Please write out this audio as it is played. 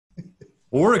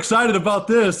Well, we're excited about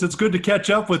this. It's good to catch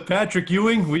up with Patrick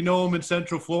Ewing. We know him in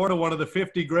Central Florida, one of the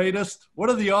 50 greatest. What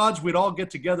are the odds we'd all get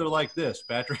together like this,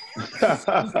 Patrick?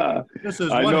 This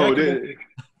is I one know heck of a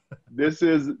this,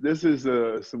 week. this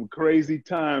is some crazy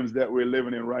times that we're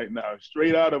living in right now.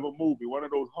 Straight out of a movie, one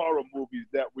of those horror movies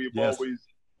that Yes,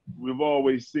 we've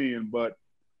always seen. But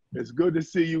it's good to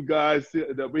see you guys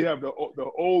that we have the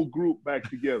old group back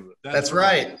together. that's That's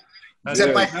right. right. That's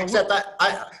Except Yes. my right. Now, except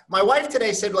my wife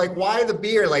today said, like, why the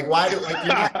beer? Like, why do like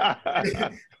you're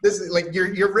not this is like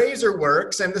your razor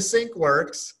works and the sink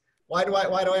works. Why do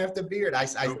I have the beard?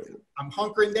 I'm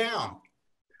hunkering down.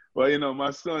 Well, my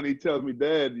son, he tells me,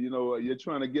 Dad, you're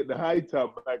trying to get the high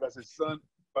top back. I said, son,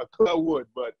 I would,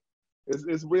 but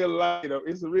it's real light.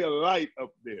 It's real light up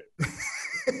there.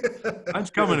 mine's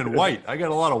coming in white. I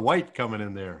got a lot of white coming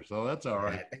in there, so that's all I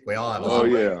right. think we all have. Oh,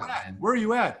 yeah. Where are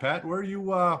you at, Pat? Where are you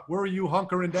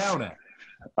hunkering down at?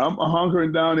 I'm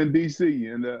hunkering down in D.C.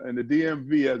 in the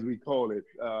DMV, as we call it,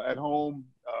 at home,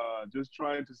 just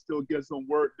trying to still get some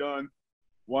work done,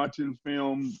 watching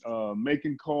film,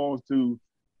 making calls to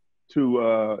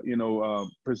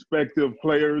prospective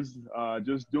players,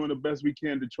 just doing the best we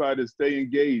can to try to stay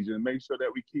engaged and make sure that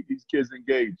we keep these kids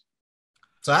engaged.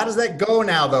 So how does that go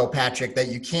now, though, Patrick? That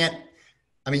you can't.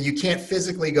 I mean, you can't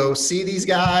physically go see these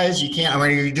guys. You can't. I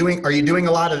mean, are you doing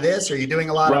a lot of this? Are you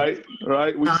doing a lot Right, of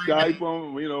right. We time? Skype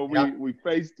them. Yep. We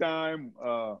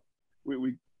FaceTime.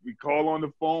 We call on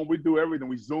the phone. We do everything.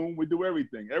 We Zoom. We do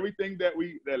everything. Everything that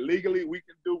legally we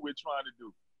can do, we're trying to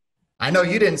do. I know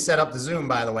you didn't set up the Zoom,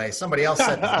 by the way. Somebody else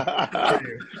set the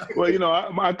Zoom.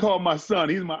 Well, I call my son.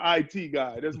 He's my IT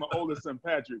guy. That's my oldest son,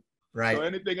 Patrick. Right. So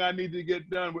anything I need to get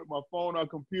done with my phone or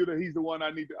computer, he's the one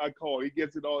I call. He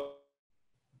gets it all.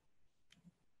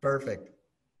 Perfect.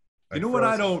 You know what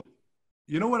I don't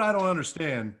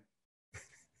understand?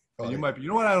 And you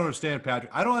know what I don't understand,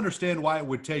 Patrick? I don't understand why it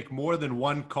would take more than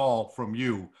one call from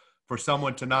you for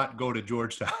someone to not go to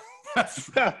Georgetown. That's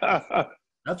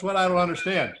what I don't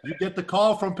understand. You get the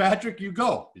call from Patrick, you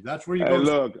go. That's where you Hey, go.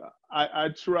 look, I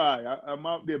try. I'm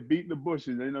out there beating the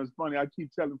bushes. It's funny. I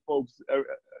keep telling folks,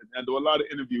 I do a lot of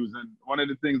interviews, and one of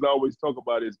the things I always talk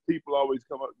about is people always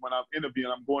come up when I'm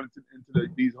interviewing. I'm going into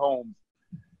these homes.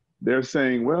 They're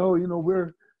saying, well,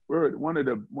 we're one of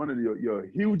your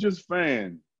hugest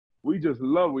fans. We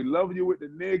love you with the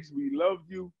Knicks. We love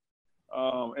you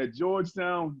at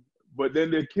Georgetown. But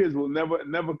then their kids will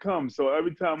never come. So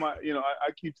every time I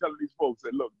keep telling these folks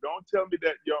that, look, don't tell me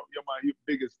that you're my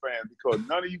biggest fan, because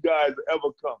none of you guys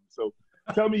ever come. So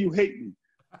tell me you hate me.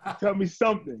 Tell me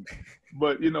something.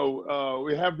 But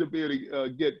we have to be able to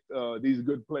get these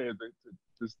good players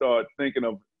to start thinking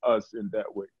of us in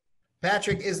that way.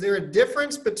 Patrick, is there a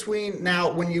difference between now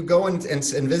when you go and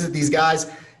visit these guys?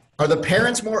 Are the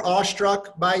parents more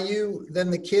awestruck by you than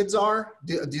the kids are?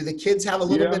 Do the kids have a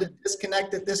little bit of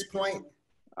disconnect at this point?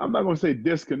 I'm not going to say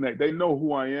disconnect. They know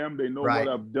who I am. They know Right.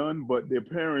 what I've done, but their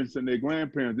parents and their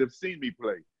grandparents, they've seen me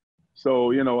play.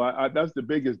 So, that's the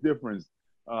biggest difference.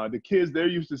 The kids, they're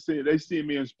used to they see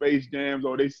me in Space Jams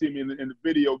or they see me in the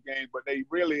video games, but they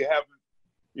really haven't,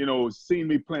 seen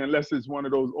me play unless it's one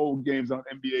of those old games on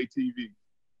NBA TV.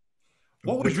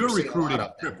 What was Which your we've seen a lot recruiting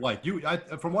of trip them.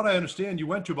 like? From what I understand, you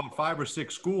went to about 5 or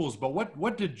 6 schools. But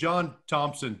what did John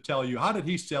Thompson tell you? How did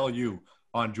he sell you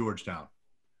on Georgetown?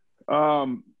 I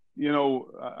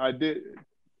did.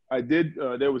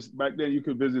 There was back then you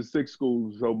could visit 6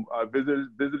 schools, so I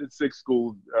visited 6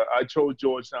 schools. I chose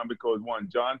Georgetown because one,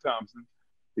 John Thompson,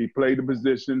 he played the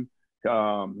position.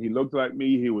 He looked like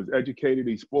me. He was educated.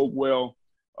 He spoke well.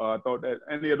 I thought that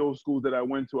any of those schools that I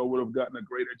went to, I would have gotten a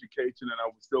great education, and I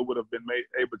still would have been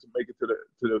able to make it to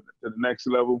the next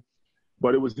level.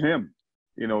 But it was him,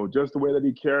 just the way that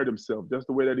he carried himself, just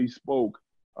the way that he spoke.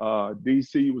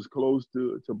 DC was close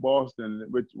to Boston,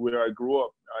 where I grew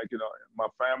up. My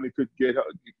family could get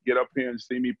up here and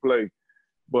see me play.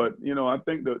 But I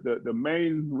think the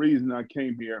main reason I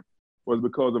came here was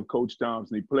because of Coach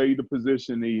Thompson. He played the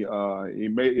position. He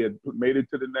made it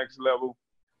to the next level.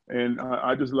 And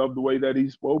I just love the way that he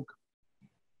spoke.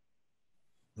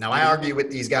 Now, I argue with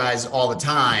these guys all the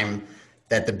time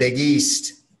that the Big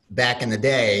East back in the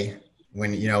day,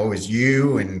 when it was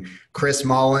you and Chris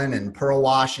Mullen and Pearl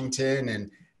Washington,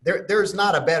 and there's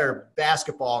not a better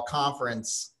basketball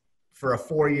conference for a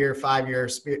 4-year, 5-year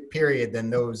period than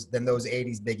those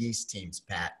 80s Big East teams,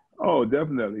 Pat. Oh,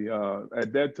 definitely.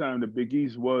 At that time, the Big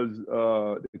East was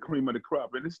the cream of the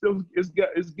crop, and it's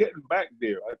getting back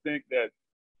there. I think that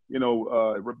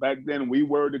back then we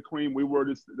were the cream, we were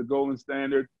the golden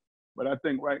standard. But I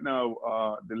think right now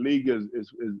the league is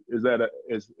at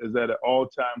an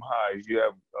all-time high. You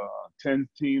have 10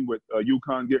 team with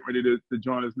UConn getting ready to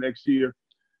join us next year.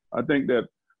 I think that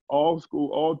all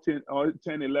 10,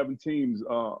 11 teams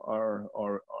are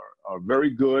very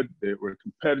good. They were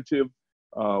competitive.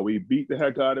 We beat the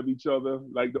heck out of each other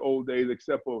like the old days,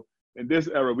 except for in this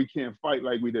era, we can't fight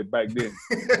like we did back then.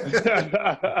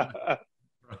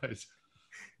 Right.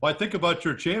 Well, I think about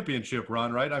your championship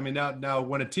run, right? I mean, now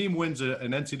when a team wins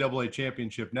an NCAA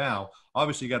championship now,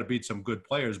 obviously you got to beat some good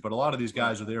players, but a lot of these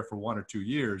guys are there for 1 or 2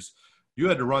 years. You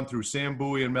had to run through Sam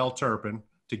Bowie and Mel Turpin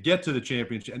to get to the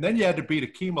championship, and then you had to beat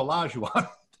Akeem Olajuwon.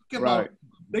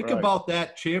 Think about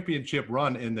that championship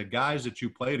run and the guys that you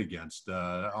played against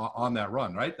on that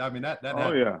run, right? I mean, that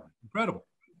incredible.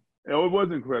 It was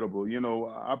incredible. You know,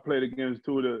 I played against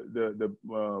two of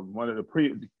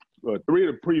three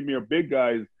of the premier big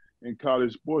guys in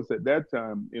college sports at that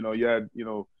time. You know, you had,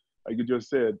 like you just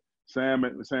said, Sam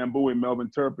Bowie, Melvin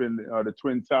Turpin, the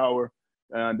Twin Tower,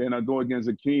 and then I go against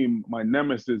Akeem, my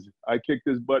nemesis. I kicked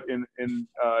his butt in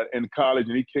college,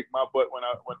 and he kicked my butt when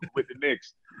I went with the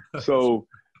Knicks. So,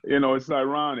 it's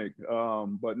ironic.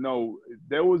 But no,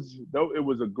 it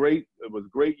was a great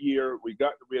year. We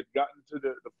had gotten to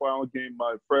the final game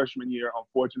my freshman year.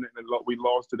 Unfortunately, we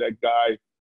lost to that guy.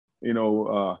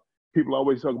 People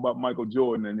always talk about Michael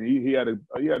Jordan, and he had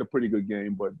a pretty good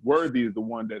game. But Worthy is the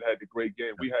one that had the great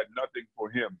game. We had nothing for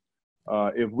him.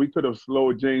 If we could have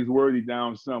slowed James Worthy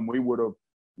down some, we would have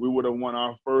won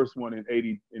our first one in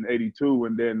 82,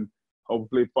 and then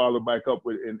hopefully follow back up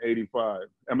with in 85.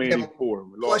 I mean 84.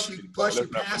 Plus you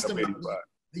passed him.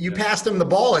 You passed him the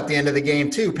ball at the end of the game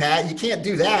too, Pat. You can't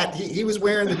do that. He was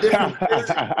wearing the different.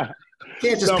 You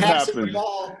can't just pass him the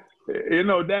ball.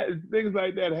 That things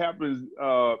like that happens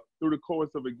through the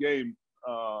course of a game.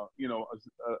 A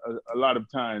lot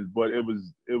of times, but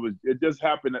it just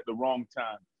happened at the wrong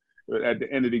time. At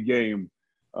the end of the game,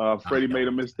 Freddie made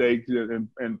a mistake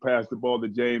and passed the ball to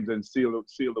James and sealed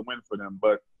the win for them.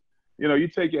 But you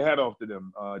take your hat off to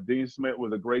them. Dean Smith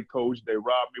was a great coach. They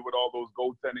robbed me with all those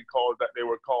goaltending calls that they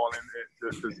were calling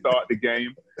to start the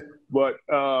game. But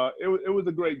it was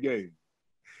a great game.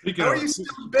 How are you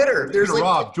still bitter? There's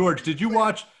Rob, George, did you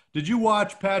watch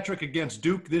Patrick against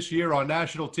Duke this year on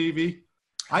national TV?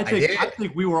 I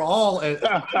think we were all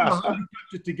kept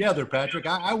it together, Patrick.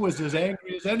 I was as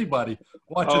angry as anybody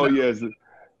watching. Oh, yes.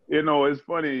 It's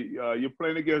funny. You're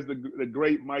playing against the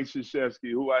great Mike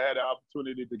Krzyzewski, who I had the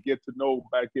opportunity to get to know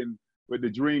back with the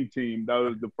Dream Team. That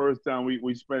was the first time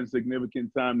we spent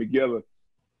significant time together.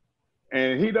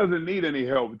 And he doesn't need any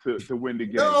help to win the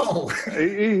game. No.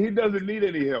 He doesn't need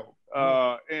any help.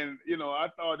 And I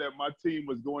thought that my team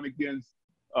was going against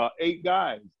 8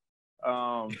 guys.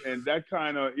 And that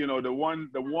kind of, the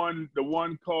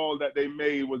one call that they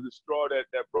made was the straw that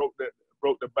broke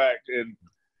the back. And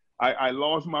I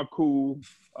lost my cool.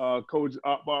 Coach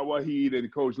Akbar Wahid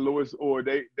and Coach Lewis Orr,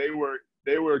 they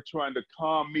were trying to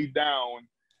calm me down.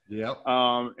 Yep.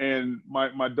 And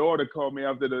my daughter called me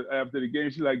after the game.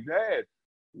 She's like, Dad,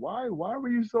 why were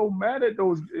you so mad at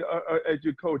those at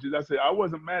your coaches? I said, I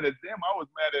wasn't mad at them. I was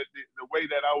mad at the way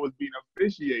that I was being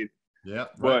officiated. Yeah.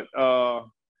 Right. But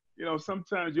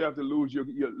sometimes you have to lose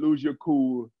your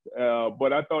cool.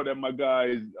 But I thought that my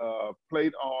guys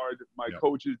played hard. My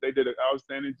coaches, they did an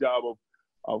outstanding job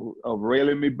of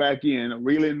reeling me back in.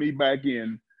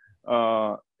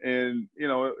 And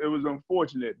it was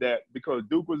unfortunate that because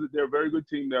Duke they're a very good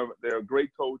team. They're a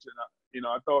great coach, and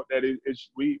I thought that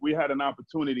we had an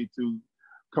opportunity to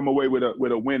come away with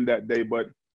a win that day.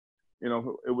 But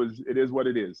it is what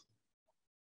it is.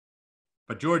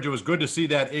 But George, it was good to see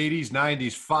that 80s,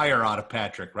 90s fire out of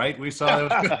Patrick, right? We saw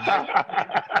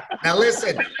that. Now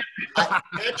listen,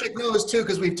 Patrick knows too,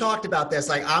 because we've talked about this.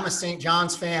 Like, I'm a St.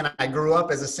 John's fan. I grew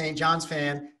up as a St. John's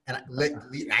fan, and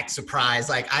surprised.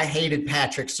 Like, I hated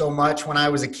Patrick so much when I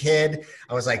was a kid.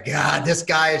 I was like, God, this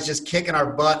guy is just kicking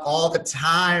our butt all the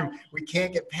time. We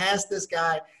can't get past this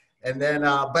guy. And then,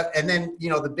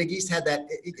 the Big East had that.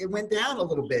 It went down a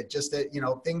little bit. Just that,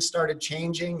 things started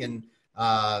changing, and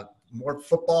more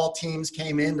football teams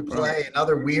came in to play, and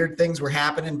other weird things were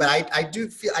happening. But I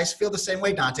feel the same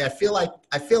way, Dante. I feel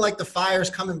like the fire's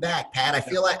coming back, Pat. I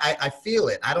feel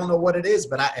it. I don't know what it is,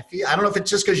 but I don't know if it's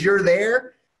just because you're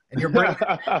there and you're bringing.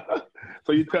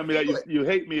 So you tell me that you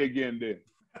hate me again, then?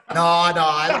 No.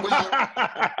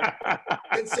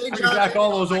 Bring back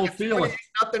all those old feelings.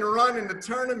 Nothing to run in the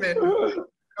tournament.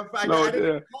 I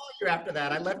didn't call you after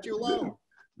that. I left you alone.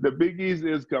 The Big East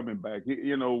is coming back.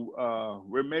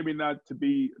 We're maybe not at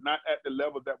the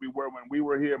level that we were when we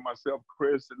were here, myself,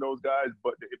 Chris, and those guys,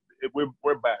 but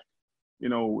we're back.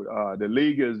 The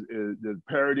league is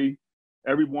parity.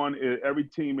 Every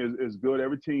team is good.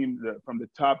 Every team from the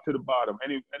top to the bottom,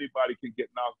 anybody can get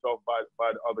knocked off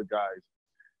by the other guys.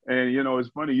 And it's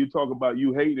funny, you talk about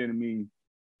you hating me.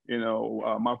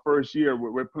 My first year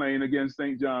we're playing against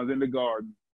St. John's in the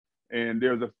Garden, and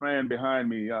there's a fan behind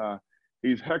me.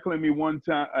 He's heckling me one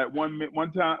time. At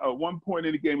one point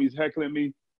in the game, he's heckling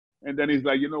me, and then he's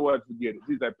like, "You know what? Forget it."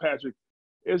 He's like, "Patrick,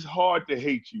 it's hard to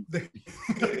hate you.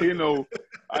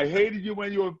 I hated you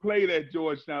when you were played at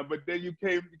Georgetown, but then you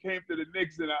came to the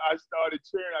Knicks, and I started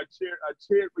cheering. I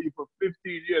cheered for you for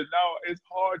 15 years. Now it's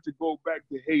hard to go back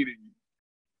to hating you."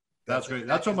 That's great.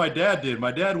 That's what my dad did.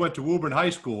 My dad went to Woburn High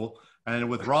School, and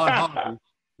with Ron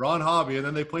Hobby, and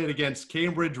then they played against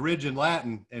Cambridge Ridge in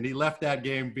Latin, and he left that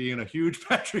game being a huge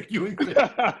Patrick Ewing fan.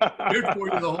 Cheered for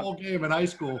you the whole game in high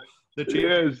school.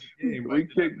 Yes, we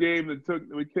kicked games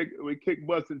and we kicked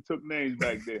butts and took names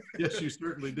back there. Yes, you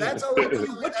certainly did. That's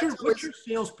what's your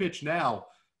sales pitch now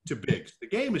to bigs? The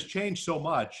game has changed so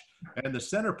much, and the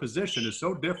center position is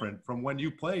so different from when you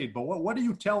played. But what are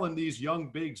you telling these young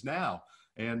bigs now,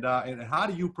 and how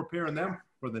do you preparing them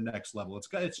for the next level? It's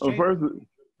changed. Well,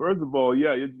 first of all,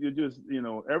 yeah, you just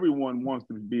everyone wants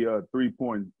to be a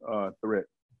 3-point threat.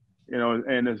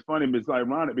 And it's funny, it's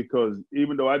ironic because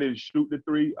even though I didn't shoot the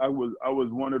three, I was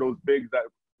one of those bigs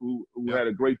who had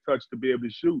a great touch to be able to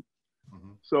shoot.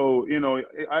 Mm-hmm. So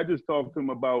I just talked to him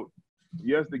about,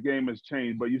 yes, the game has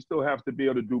changed, but you still have to be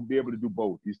able to do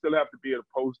both. You still have to be able to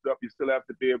post up. You still have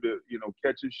to be able to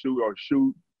catch and shoot or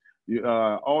shoot.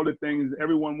 All the things.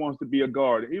 Everyone wants to be a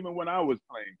guard. Even when I was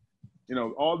playing,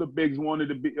 all the bigs wanted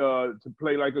to be to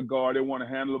play like a guard. They want to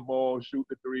handle the ball, shoot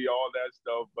the three, all that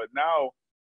stuff. But now,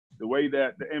 the way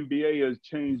that the NBA has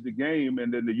changed the game,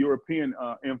 and then the European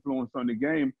influence on the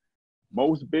game,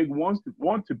 most big want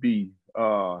to be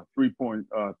 3-point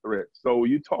threats. So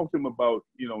you talk to them about,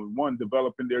 one,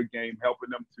 developing their game,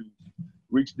 helping them to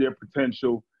reach their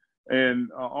potential.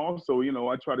 And also,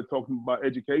 I try to talk to them about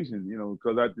education,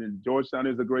 because Georgetown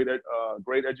is a great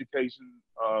education.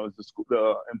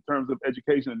 In terms of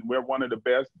education, we're one of the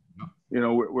best.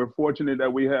 We're fortunate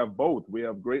that we have both. We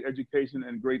have great education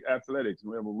and great athletics.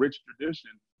 We have a rich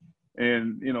tradition.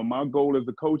 And, my goal as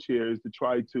a coach here is to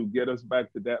try to get us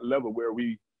back to that level where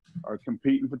we are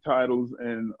competing for titles,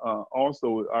 and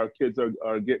also our kids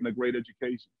are getting a great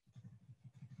education.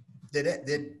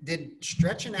 Did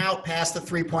stretching out past the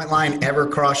 3-point line ever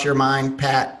cross your mind,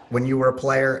 Pat, when you were a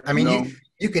player? I mean, no.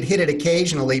 you could hit it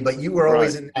occasionally, but you were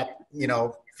always in that,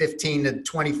 15 to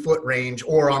 20 foot range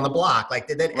or on the block. Like,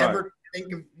 did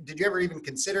you ever even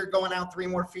consider going out 3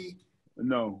 more feet?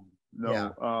 No. Yeah.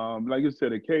 Like you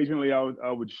said, occasionally I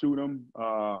would shoot them.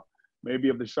 Maybe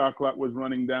if the shot clock was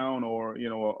running down, or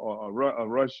a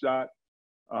rush shot.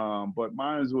 But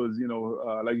mine was,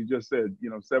 like you just said,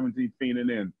 17 feet and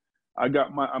in. I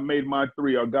made my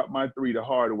three. I got my three the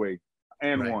hard way,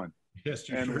 and right. Won. Yes,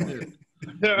 you sure did.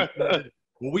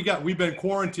 Well, we've been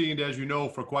quarantined, as you know,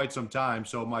 for quite some time.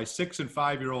 So my 6 and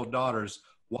 5-year-old daughters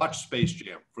watched Space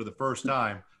Jam for the first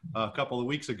time a couple of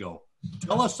weeks ago.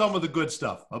 Tell us some of the good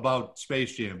stuff about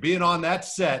Space Jam. Being on that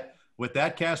set with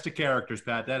that cast of characters,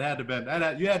 Pat,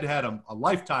 you had to have a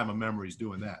lifetime of memories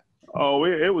doing that. Oh,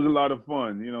 it was a lot of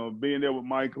fun. Being there with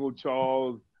Michael,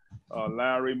 Charles,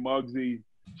 Larry, Muggsy,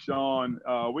 Sean.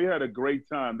 We had a great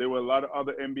time. There were a lot of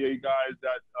other NBA guys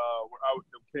that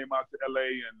came out to LA,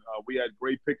 and we had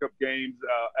great pickup games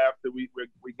after we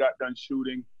got done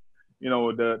shooting.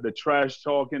 The trash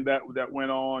talking that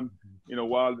went on,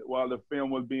 while the film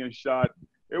was being shot.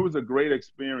 It was a great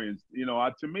experience.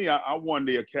 To me, I won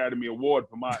the Academy Award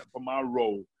for my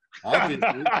role.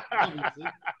 Obviously.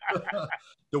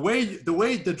 the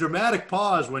way the dramatic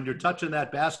pause when you're touching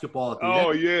that basketball at the end.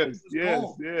 Oh, yes.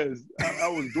 I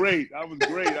was great. I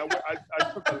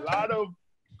took a lot of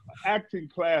acting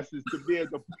classes to be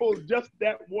able to pull just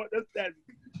that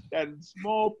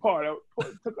small part. I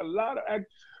took a lot of acting.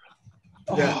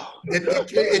 Yeah,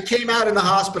 it came out in the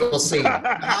hospital scene. The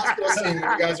hospital scene,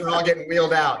 you guys are all getting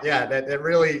wheeled out. Yeah, that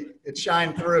really it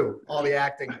shined through all the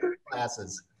acting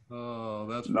classes. Oh,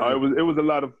 that's it was a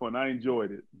lot of fun. I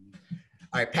enjoyed it.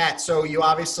 All right, Pat. So you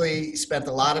obviously spent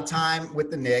a lot of time with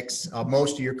the Knicks,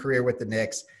 most of your career with the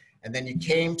Knicks, and then you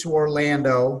came to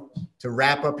Orlando to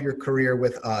wrap up your career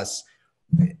with us.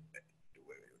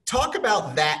 Talk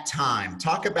about that time.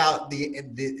 Talk about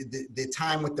the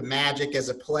time with the Magic as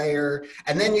a player,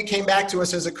 and then you came back to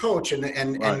us as a coach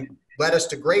and led us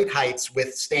to great heights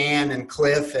with Stan and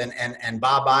Cliff and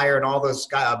Bob Iyer and all those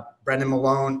guys, Brendan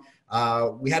Malone.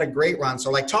 We had a great run.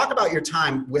 So, talk about your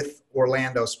time with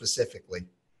Orlando specifically.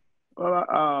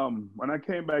 Well, when I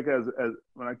came back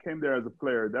when I came there as a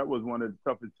player, that was one of the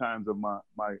toughest times of my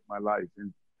life.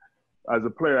 And as a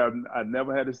player, I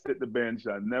never had to sit the bench.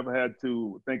 I never had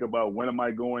to think about when am I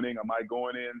going in? Am I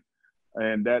going in?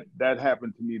 And that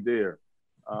happened to me there.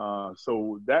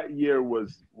 So that year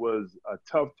was a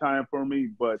tough time for me,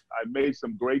 but I made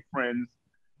some great friends,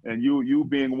 and you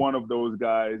being one of those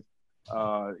guys.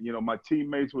 My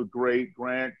teammates were great.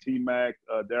 Grant, T-Mac,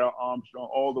 Darryl Armstrong,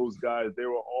 all those guys, they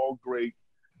were all great.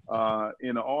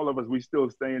 All of us, we still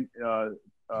stay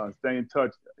in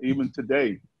touch even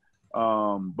today.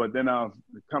 But then I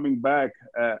was coming back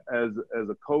as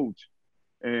a coach,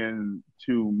 and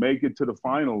to make it to the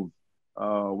finals,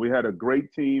 we had a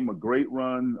great team, a great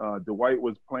run. Dwight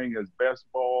was playing his best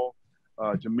ball.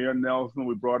 Jameer Nelson,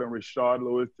 we brought in Rashard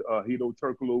Lewis, Hito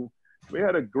Turkoglu. We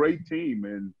had a great team,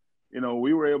 and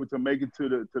we were able to make it to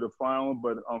the final,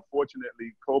 but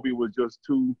unfortunately, Kobe was just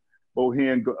too.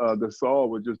 Bohan Gasol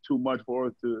was just too much for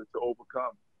us to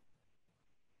overcome.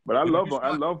 But I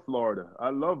love Florida. I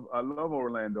love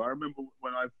Orlando. I remember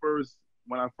when I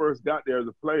first got there as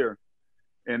a player,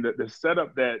 and the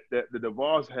setup that the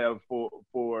DeVos have for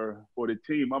the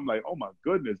team. I'm like, oh my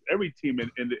goodness, every team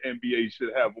in the NBA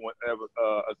should have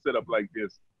a setup like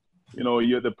this.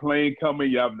 You're the plane coming,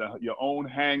 you have your own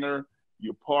hangar,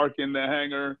 you park in the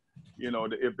hangar.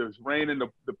 If there's raining,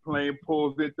 the plane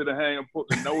pulls into the hangar,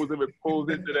 the nose of it pulls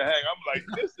into the hangar. I'm like,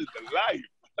 this is the life.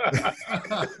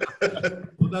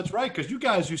 Well, that's right, because you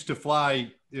guys used to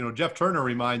fly. Jeff Turner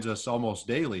reminds us almost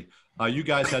daily. You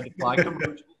guys had to fly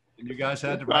commercial, and you guys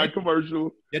had to fly commercial.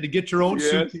 You had to get your own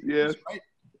suit. Yes, right?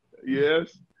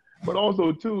 Yes. But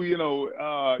also too,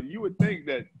 you would think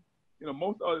that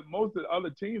most of the other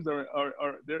teams are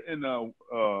they're in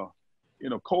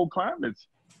cold climates.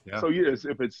 Yeah. So yes,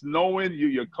 if it's snowing,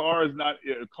 your car is out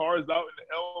in the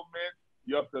element.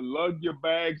 You have to lug your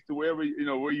bags to where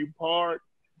you park.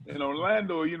 In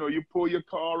Orlando, you pull your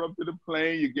car up to the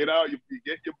plane, you get out, you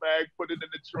get your bag, put it in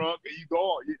the trunk, and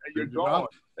you're gone.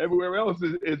 Everywhere else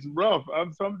is rough.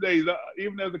 Some days,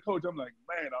 even as a coach, I'm like,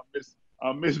 man,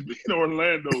 I miss being in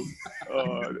Orlando.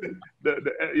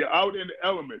 You're out in the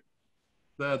element.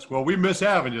 Well, we miss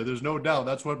having you. There's no doubt.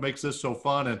 That's what makes this so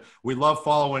fun, and we love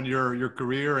following your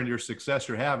career and your success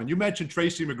you're having. You mentioned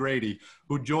Tracy McGrady,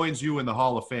 who joins you in the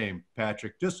Hall of Fame,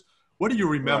 Patrick. Just what do you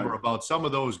remember about some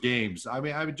of those games? I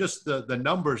mean, just the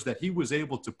numbers that he was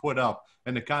able to put up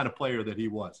and the kind of player that he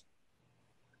was.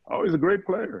 Oh, he's a great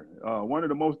player. One of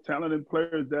the most talented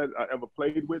players that I ever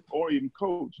played with or even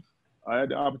coached. I had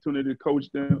the opportunity to coach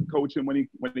him when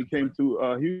he came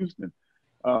to Houston.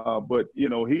 But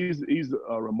he's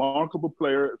a remarkable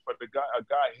player for a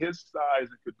guy his size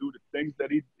and could do the things that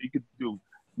he could do.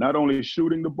 Not only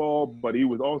shooting the ball, but he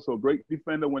was also a great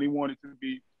defender when he wanted to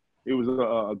be. He was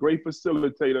a great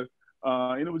facilitator,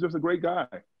 and it was just a great guy.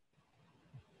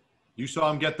 You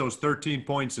saw him get those 13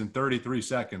 points in 33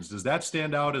 seconds. Does that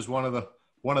stand out as one of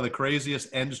the craziest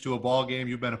ends to a ball game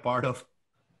you've been a part of?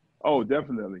 Oh,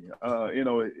 definitely.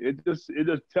 It just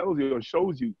tells you or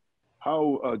shows you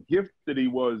how gifted he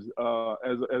was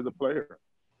as a player.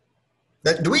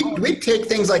 Do we take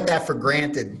things like that for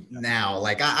granted now?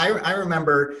 Like I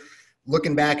remember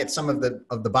looking back at some of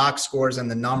the box scores and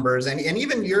the numbers, and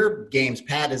even your games,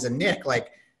 Pat, as a Knick, like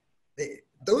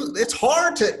it's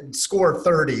hard to score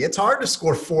 30. It's hard to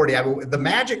score 40. The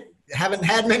Magic haven't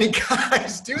had many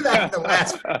guys do that in the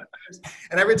last few years.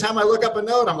 And every time I look up a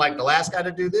note, I'm like, the last guy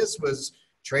to do this was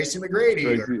Tracy McGrady.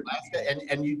 Or the last guy,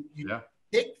 and you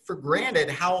take for granted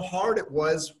how hard it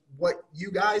was what you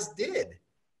guys did.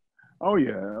 Oh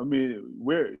yeah, I mean,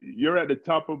 you're at the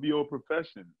top of your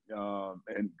profession,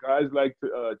 and guys like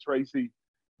Tracy,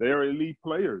 they're elite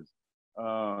players.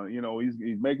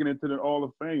 He's making it to the Hall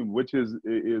of Fame, which is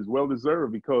well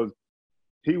deserved because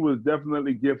he was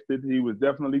definitely gifted. He was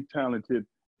definitely talented.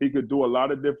 He could do a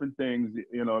lot of different things.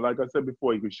 Like I said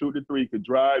before, he could shoot the three, he could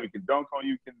drive, he could dunk on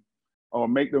you, or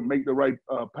make the right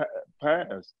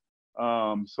pass.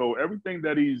 So everything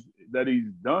that he's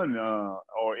done,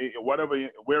 or whatever,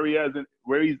 where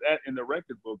he's at in the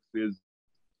record books is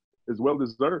well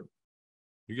deserved.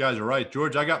 You guys are right,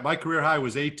 George. I got my career high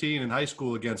was 18 in high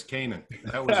school against Canaan.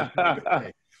 That was a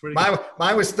pretty good day.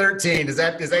 Mine was 13. Is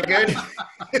that good?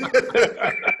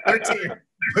 13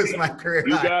 was my career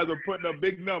high. You guys are putting up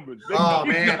big numbers.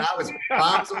 Man, I was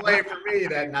bombs away from me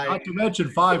that night. Not to mention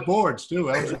 5 boards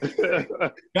too.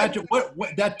 Patrick, what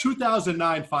that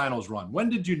 2009 finals run? When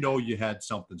did you know you had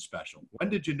something special? When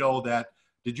did you know that?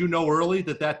 Did you know early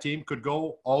that team could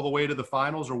go all the way to the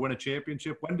finals or win a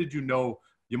championship? When did you know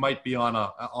you might be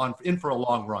in for a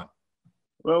long run?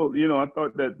 Well, I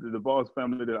thought that the Voss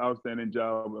family did an outstanding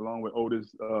job along with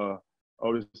Otis.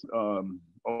 Otis,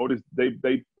 Otis, they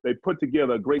put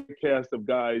together a great cast of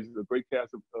guys, a great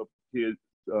cast of kids,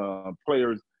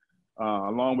 players,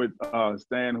 along with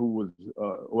Stan, who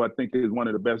I think is one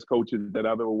of the best coaches that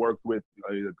I've ever worked with.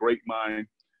 He's a great mind,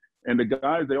 and the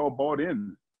guys, they all bought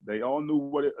in. They all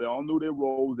knew they all knew their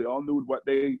roles. They all knew what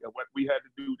we had to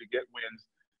do to get wins.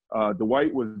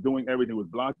 Dwight was doing everything. He was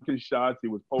blocking shots. He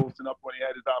was posting up when he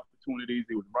had his opportunities.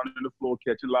 He was running the floor,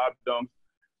 catching live dunks.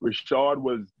 Rashard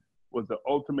was the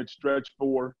ultimate stretch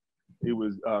four. He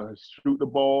was shoot the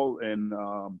ball and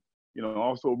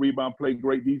also rebound, play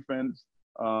great defense.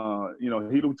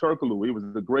 Hedo Turkoglu, he was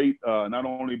a great not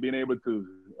only being able to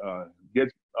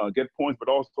get points but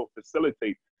also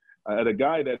facilitate. At a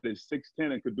guy that is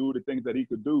 6'10" and could do the things that he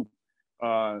could do.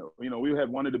 We had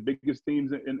one of the biggest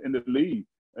teams in the league.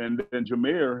 And then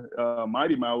Jameer,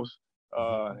 Mighty Mouse,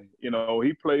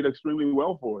 he played extremely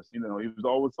well for us. He was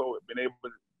always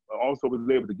was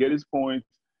able to get his points,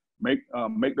 make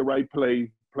the right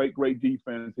play great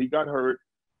defense. He got hurt,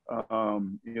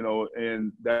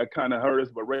 and that kind of hurt us.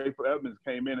 But Rayford Evans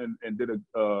came in and did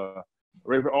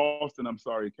Rayford Austin,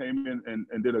 came in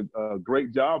and did a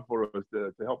great job for us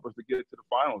to help us to get to the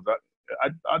finals.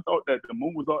 I thought that the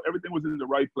moon everything was in the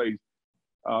right place.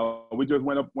 We just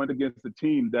went against a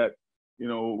team that,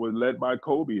 was led by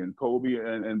Kobe and both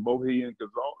he and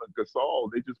Gasol,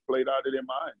 they just played out of their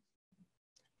minds.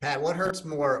 Pat, what hurts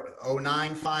more,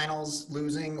 09 finals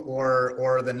losing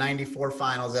or the 94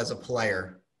 finals as a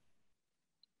player?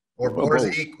 Or is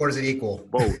it equal?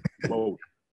 Both.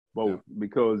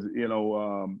 Because,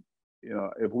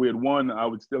 if we had won, I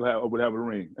would have a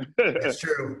ring. That's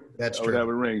true. That's true. I would have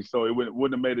a ring. So it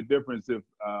wouldn't have made a difference if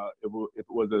it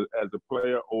was as a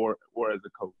player or as a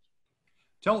coach.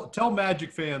 Tell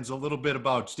Magic fans a little bit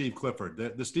about Steve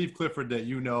Clifford, the Steve Clifford that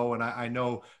you know, and I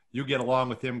know you get along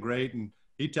with him great, and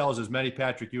he tells as many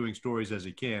Patrick Ewing stories as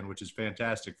he can, which is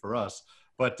fantastic for us.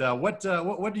 But what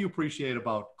do you appreciate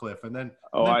about Cliff? And then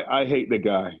I hate the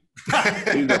guy.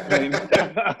 He's a pain.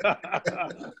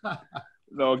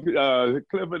 No,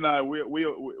 Cliff and I,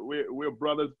 we're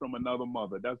brothers from another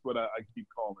mother. That's what I keep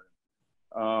calling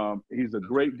him. He's a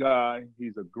great guy.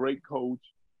 He's a great coach.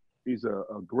 He's a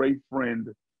great friend.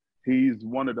 He's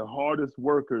one of the hardest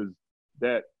workers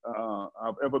that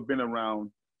I've ever been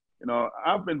around.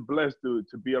 I've been blessed to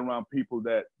be around people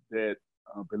that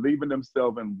believe in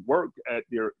themselves and work at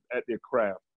their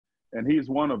craft, and he's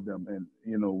one of them. And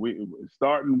we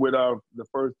starting with the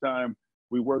first time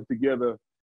we worked together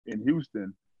in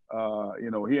Houston.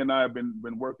 He and I have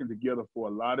been working together for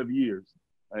a lot of years,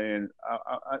 and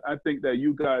I think that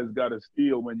you guys got a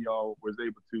steal when y'all was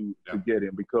able to get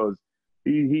him, because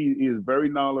he is very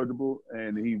knowledgeable,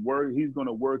 and he's going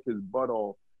to work his butt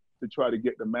off to try to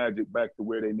get the Magic back to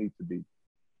where they need to be.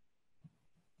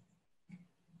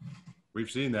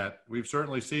 We've seen that. We've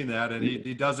certainly seen that, and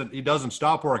he doesn't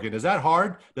stop working. Is that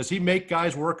hard? Does he make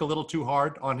guys work a little too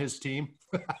hard on his team?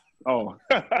 Oh,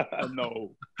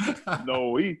 no.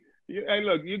 Hey,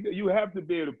 look, you have to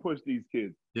be able to push these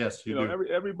kids. Yes, you do.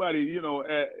 Everybody,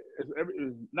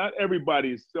 not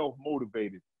everybody is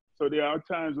self-motivated. So there are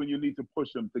times when you need to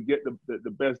push them to get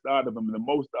the best out of them and the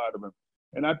most out of them.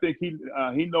 And I think he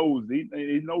knows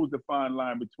the fine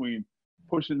line between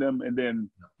pushing them and then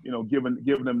giving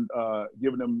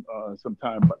them some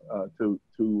time to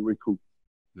recoup.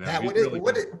 Yeah,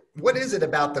 what is it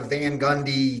about the Van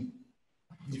Gundy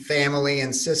family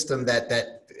and system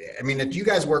that you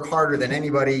guys work harder than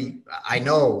anybody I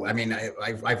know. I mean,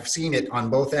 I've seen it on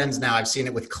both ends now. I've seen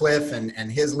it with Cliff and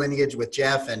his lineage with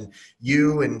Jeff and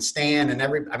you and Stan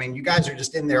and you guys are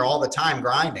just in there all the time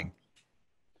grinding.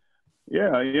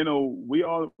 Yeah, we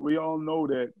all know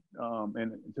that,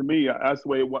 and to me, that's the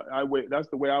way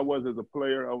I was as a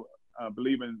player. I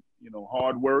believe in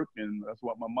hard work, and that's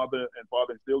what my mother and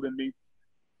father instilled in me.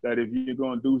 That if you're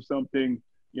going to do something,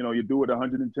 you do it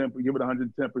 110, give it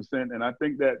 110%. And I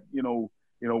think that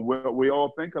we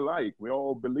all think alike. We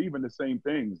all believe in the same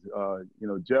things.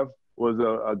 Jeff was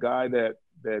a guy that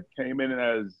came in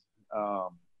as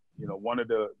one of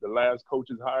the last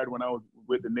coaches hired when I was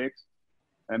with the Knicks.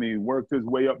 And he worked his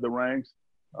way up the ranks,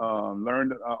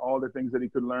 learned all the things that he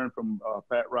could learn from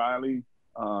Pat Riley.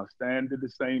 Stan did the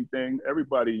same thing.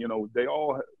 Everybody, they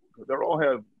all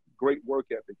have great work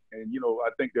ethic. And, I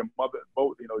think their mother,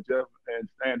 both, Jeff and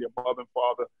Stan, their mother and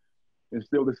father,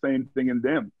 instilled the same thing in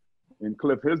them. And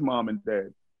Cliff, his mom and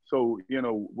dad. So, we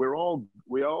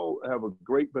all have a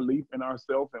great belief in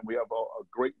ourselves, and we have a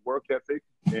great work ethic.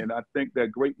 And I think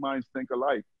that great minds think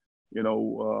alike.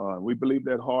 We believe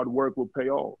that hard work will pay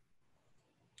off.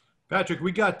 Patrick,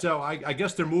 we got, I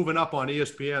guess they're moving up on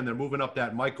ESPN. They're moving up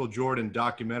that Michael Jordan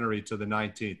documentary to the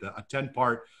 19th, a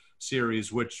 10-part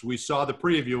series, which we saw the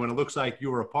preview, and it looks like you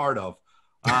were a part of.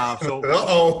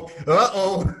 Uh-oh.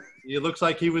 It looks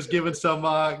like he was given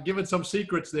some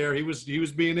secrets there. He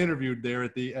was being interviewed there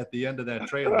at the end of that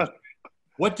trailer.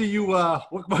 What do you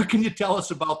what can you tell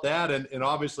us about that? And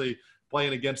obviously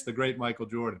playing against the great Michael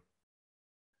Jordan.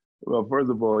 Well, first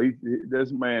of all,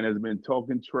 this man has been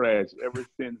talking trash ever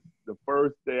since the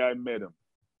first day I met him.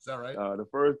 Is that right? The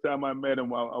first time I met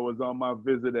him, I was on my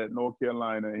visit at North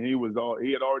Carolina, and he had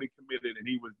already committed, and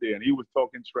he was there, and he was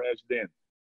talking trash then.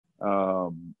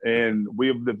 And we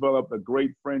have developed a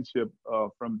great friendship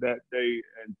from that day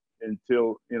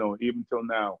until even till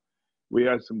now. We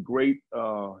had some great,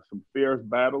 some fierce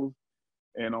battles,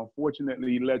 and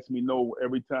unfortunately, he lets me know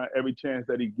every chance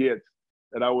that he gets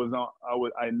that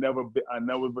I never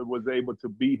was able to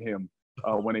beat him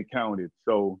when it counted.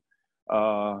 So,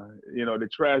 the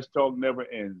trash talk never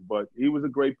ends. But he was a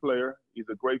great player. He's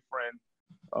a great friend.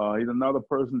 He's another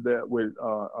person that with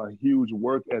a huge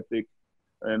work ethic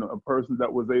and a person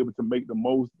that was able to make the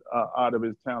most out of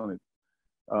his talent.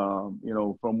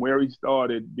 From where he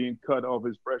started, being cut off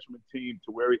his freshman team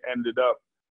to where he ended up.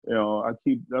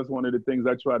 That's one of the things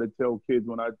I try to tell kids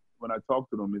when I talk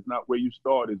to them. It's not where you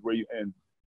start, it's where you end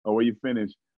or where you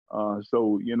finish.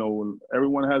 So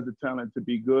everyone has the talent to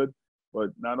be good,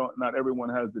 but not everyone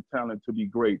has the talent to be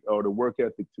great or the work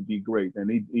ethic to be great.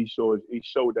 And he showed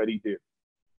that he did.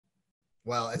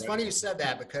 Well, it's funny you said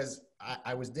that because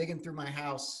I was digging through my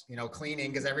house, cleaning,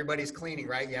 because everybody's cleaning,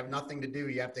 right? You have nothing to do.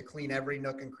 You have to clean every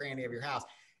nook and cranny of your house.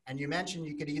 And you mentioned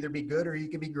you could either be good or you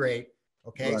could be great.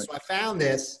 Okay. Right. So I found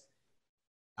this.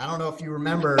 I don't know if you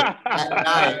remember that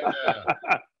night.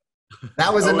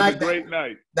 That was a great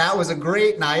night. That was a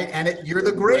great night. And you're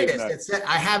the greatest. It said,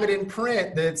 I have it in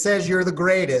print that it says you're the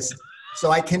greatest.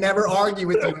 So I can never argue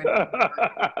with you.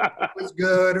 Who was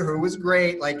good or who was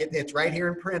great. Like it's right here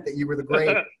in print that you were the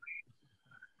greatest.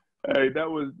 Hey, that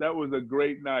was a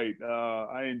great night.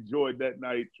 I enjoyed that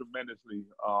night tremendously.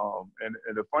 And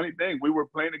the funny thing, we were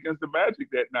playing against the Magic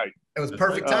that night. It was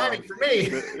perfect timing for me.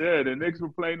 The Knicks were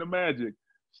playing the Magic.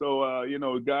 So,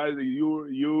 guys,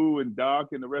 you and Doc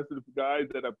and the rest of the guys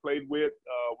that I played with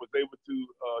was able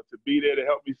to be there to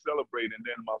help me celebrate. And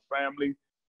then my family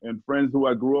and friends who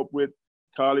I grew up with,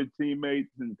 college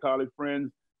teammates and college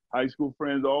friends, high school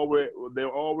friends, they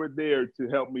all were there to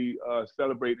help me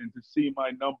celebrate and to see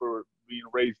my number being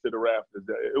raised to the rafters.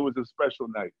 It was a special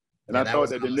night. And I thought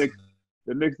that awesome.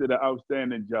 the Knicks did an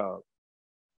outstanding job.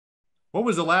 What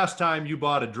was the last time you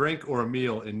bought a drink or a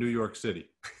meal in New York City?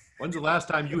 When's the last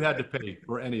time you had to pay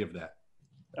for any of that?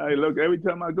 Hey, look, every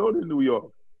time I go to New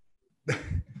York,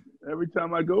 every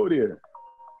time I go there.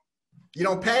 You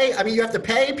don't pay? I mean, you have to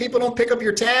pay? People don't pick up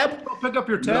your tab? You don't pick up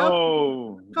your tab?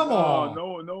 No. Come on.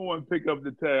 No one pick up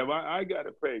the tab. I got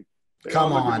to pay.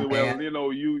 Come on, man.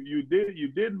 Well, you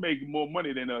did make more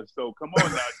money than us, so come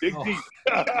on now, dig deep.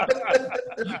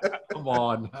 Come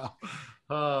on now.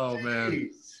 Oh,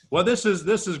 man. Well, this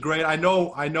is great. I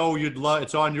know you'd love.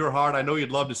 It's on your heart. I know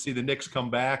you'd love to see the Knicks come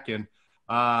back, and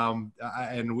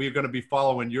we're going to be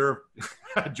following your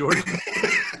Jordan.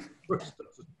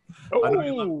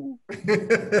 Oh,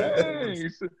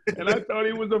 thanks. And I thought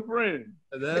he was a friend.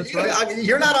 That's right.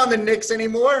 You're not on the Knicks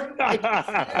anymore.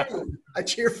 I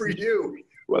cheer for you.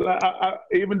 Well, I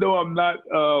even though I'm not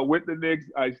with the Knicks,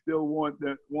 I still want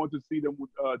to see them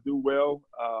do well.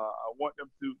 I want them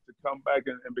to come back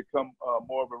and become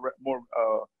more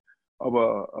of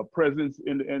a presence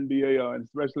in the NBA, and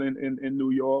especially in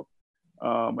New York.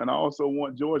 And I also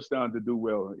want Georgetown to do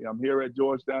well. I'm here at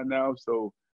Georgetown now,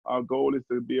 so our goal is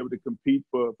to be able to compete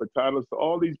for titles. So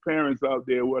all these parents out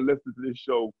there who are listening to this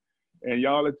show, and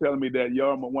y'all are telling me that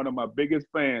y'all are one of my biggest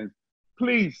fans,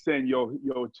 please send your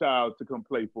child to come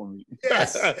play for me.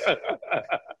 Yes.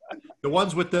 The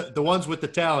ones with the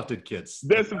talented kids.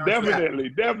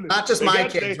 Definitely. Not just my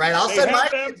kids, right? I'll send my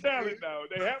kids. They have to have talent now.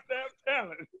 They have to have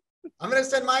talent. I'm going to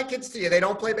send my kids to you. They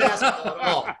don't play basketball at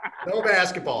all. No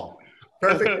basketball.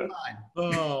 Perfectly fine.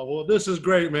 Oh, well, this is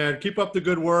great, man. Keep up the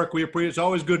good work. We appreciate. It's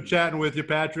always good chatting with you,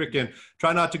 Patrick, and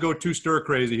try not to go too stir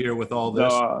crazy here with all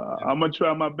this. No, I'm gonna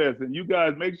try my best, and you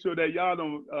guys make sure that y'all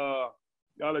don't.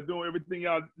 Y'all are doing everything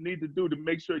y'all need to do to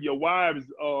make sure your wives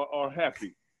are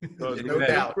happy. Because no with this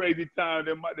doubt. Crazy time,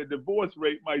 the divorce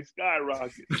rate might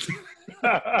skyrocket.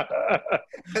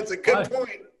 That's a good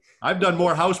point. I've done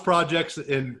more house projects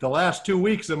in the last 2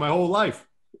 weeks than my whole life.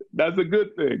 That's a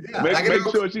good thing. Yeah, make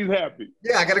sure she's happy.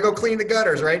 Yeah, I got to go clean the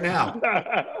gutters right now.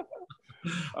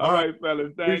 All right,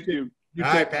 fellas. Thank you.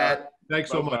 All right, Pat. Thanks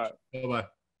so much. Bye-bye.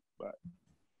 Bye.